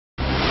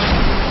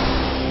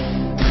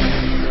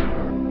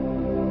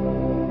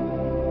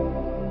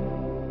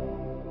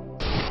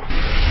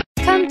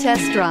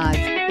test drive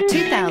the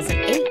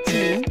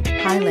 2018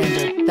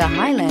 Highlander. The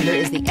Highlander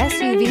is the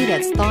SUV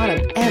that's thought of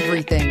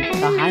everything.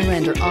 The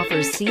Highlander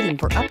offers seating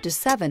for up to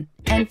 7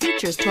 and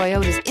features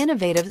Toyota's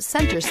innovative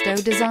center stow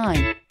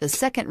design. The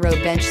second row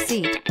bench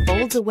seat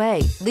folds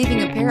away,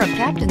 leaving a pair of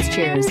captain's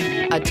chairs.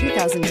 A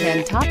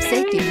 2010 top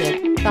safety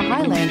pick, the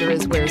Highlander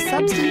is where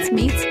substance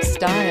meets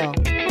style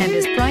and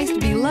is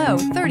priced below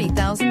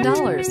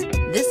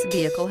 $30,000. This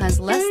vehicle has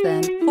less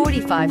than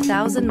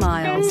 45,000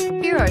 miles.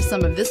 Here are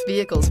some of this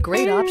vehicle's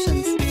great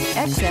options: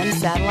 XM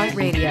satellite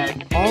radio,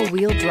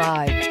 all-wheel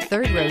drive,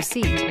 third-row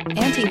seat,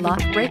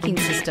 anti-lock braking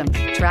system,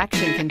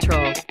 traction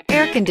control,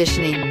 air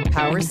conditioning,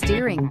 power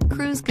steering,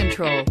 cruise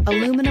control,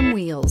 aluminum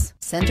wheels,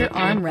 center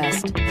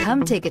armrest.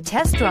 Come take a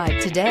test drive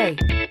today.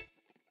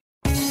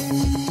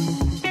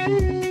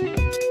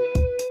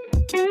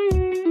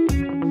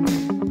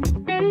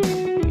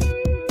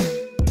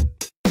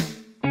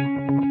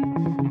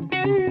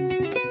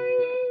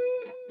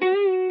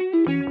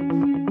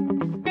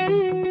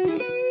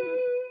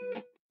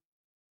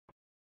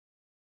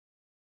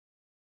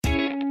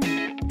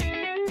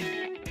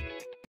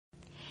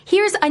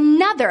 Here's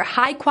another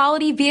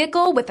high-quality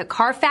vehicle with a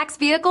Carfax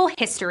Vehicle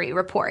History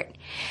Report.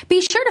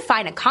 Be sure to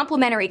find a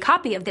complimentary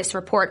copy of this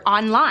report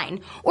online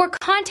or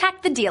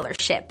contact the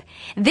dealership.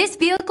 This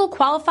vehicle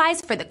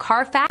qualifies for the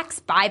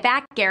Carfax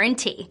Buyback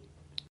Guarantee.